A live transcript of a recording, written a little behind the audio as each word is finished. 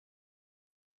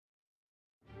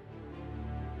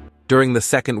During the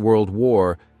Second World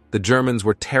War, the Germans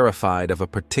were terrified of a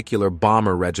particular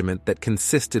bomber regiment that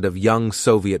consisted of young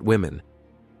Soviet women.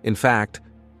 In fact,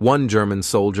 one German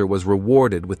soldier was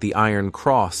rewarded with the Iron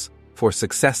Cross for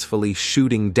successfully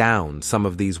shooting down some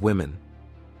of these women.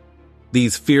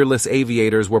 These fearless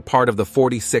aviators were part of the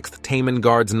 46th Taman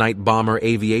Guards Night Bomber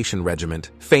Aviation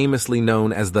Regiment, famously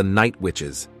known as the Night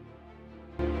Witches.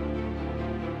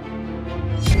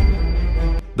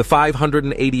 The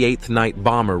 588th Night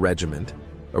Bomber Regiment,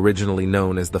 originally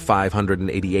known as the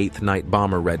 588th Night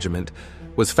Bomber Regiment,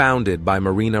 was founded by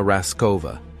Marina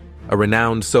Raskova, a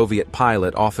renowned Soviet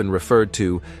pilot often referred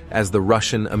to as the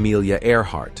Russian Amelia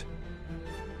Earhart.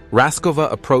 Raskova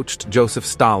approached Joseph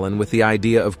Stalin with the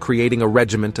idea of creating a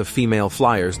regiment of female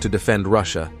flyers to defend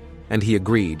Russia, and he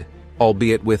agreed,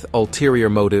 albeit with ulterior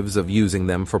motives of using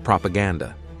them for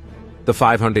propaganda. The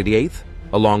 588th,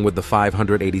 along with the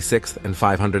 586th and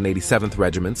 587th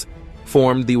regiments,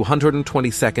 formed the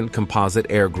 122nd Composite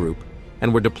Air Group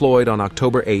and were deployed on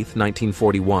October 8,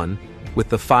 1941, with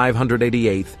the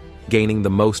 588th gaining the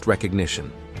most recognition.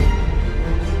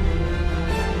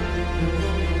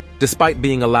 Despite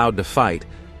being allowed to fight,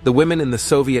 the women in the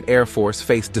Soviet Air Force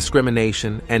faced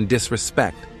discrimination and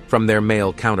disrespect from their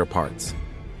male counterparts.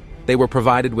 They were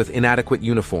provided with inadequate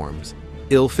uniforms,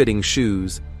 ill-fitting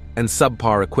shoes, and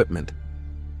subpar equipment.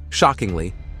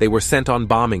 Shockingly, they were sent on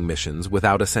bombing missions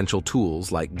without essential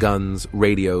tools like guns,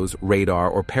 radios, radar,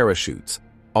 or parachutes,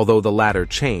 although the latter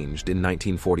changed in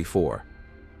 1944.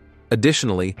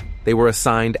 Additionally, they were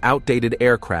assigned outdated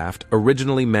aircraft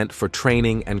originally meant for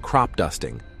training and crop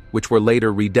dusting, which were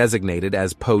later redesignated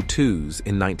as Po-2s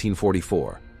in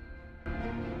 1944.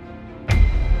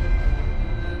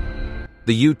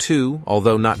 The U-2,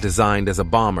 although not designed as a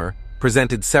bomber,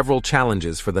 presented several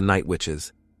challenges for the Night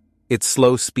Witches. Its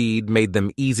slow speed made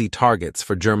them easy targets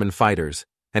for German fighters,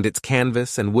 and its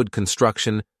canvas and wood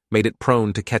construction made it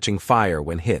prone to catching fire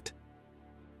when hit.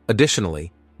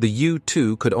 Additionally, the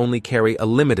U-2 could only carry a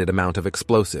limited amount of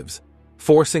explosives,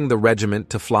 forcing the regiment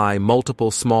to fly multiple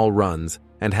small runs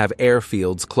and have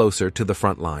airfields closer to the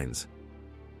front lines.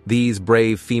 These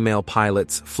brave female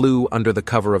pilots flew under the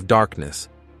cover of darkness,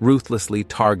 ruthlessly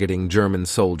targeting German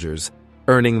soldiers,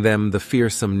 earning them the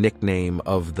fearsome nickname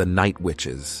of the Night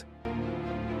Witches.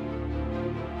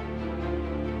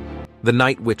 The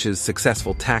Night Witches'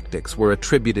 successful tactics were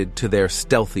attributed to their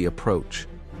stealthy approach.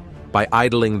 By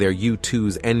idling their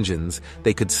U-2's engines,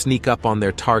 they could sneak up on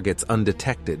their targets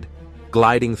undetected,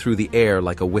 gliding through the air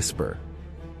like a whisper.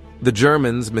 The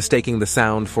Germans, mistaking the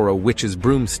sound for a witch's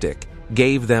broomstick,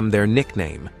 gave them their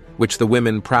nickname, which the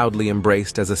women proudly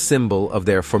embraced as a symbol of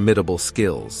their formidable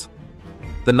skills.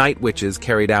 The Night Witches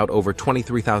carried out over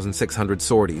 23,600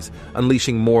 sorties,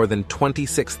 unleashing more than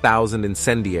 26,000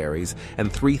 incendiaries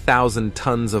and 3,000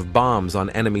 tons of bombs on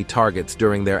enemy targets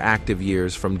during their active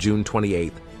years from June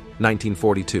 28,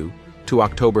 1942 to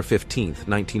October 15,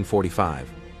 1945.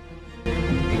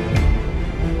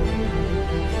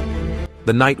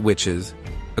 The Night Witches,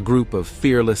 a group of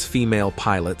fearless female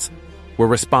pilots, were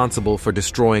responsible for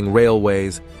destroying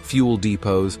railways, fuel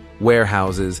depots,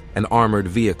 warehouses, and armored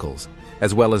vehicles,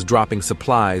 as well as dropping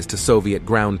supplies to Soviet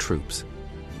ground troops.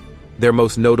 Their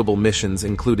most notable missions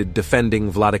included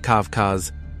defending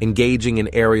Vladikavkaz, engaging in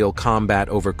aerial combat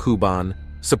over Kuban,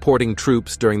 supporting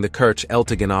troops during the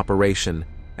Kerch-Eltigen operation,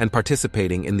 and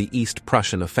participating in the East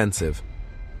Prussian offensive.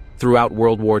 Throughout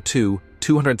World War II,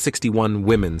 261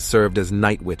 women served as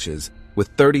Night Witches, with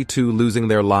 32 losing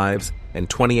their lives and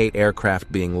 28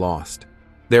 aircraft being lost.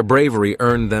 Their bravery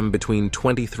earned them between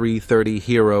 23-30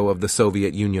 Hero of the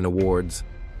Soviet Union awards.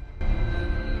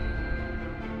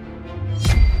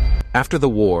 After the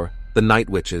war, the Night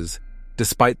Witches,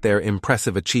 despite their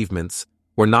impressive achievements,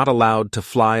 were not allowed to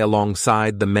fly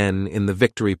alongside the men in the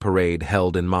victory parade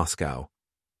held in Moscow.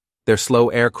 Their slow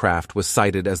aircraft was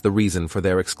cited as the reason for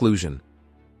their exclusion.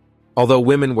 Although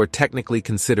women were technically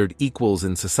considered equals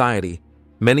in society,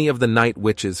 many of the Night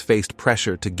Witches faced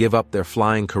pressure to give up their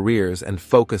flying careers and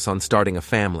focus on starting a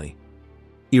family.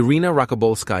 Irina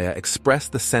Rakobolskaya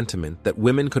expressed the sentiment that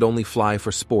women could only fly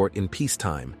for sport in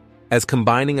peacetime, as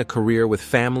combining a career with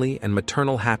family and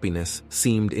maternal happiness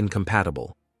seemed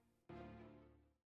incompatible.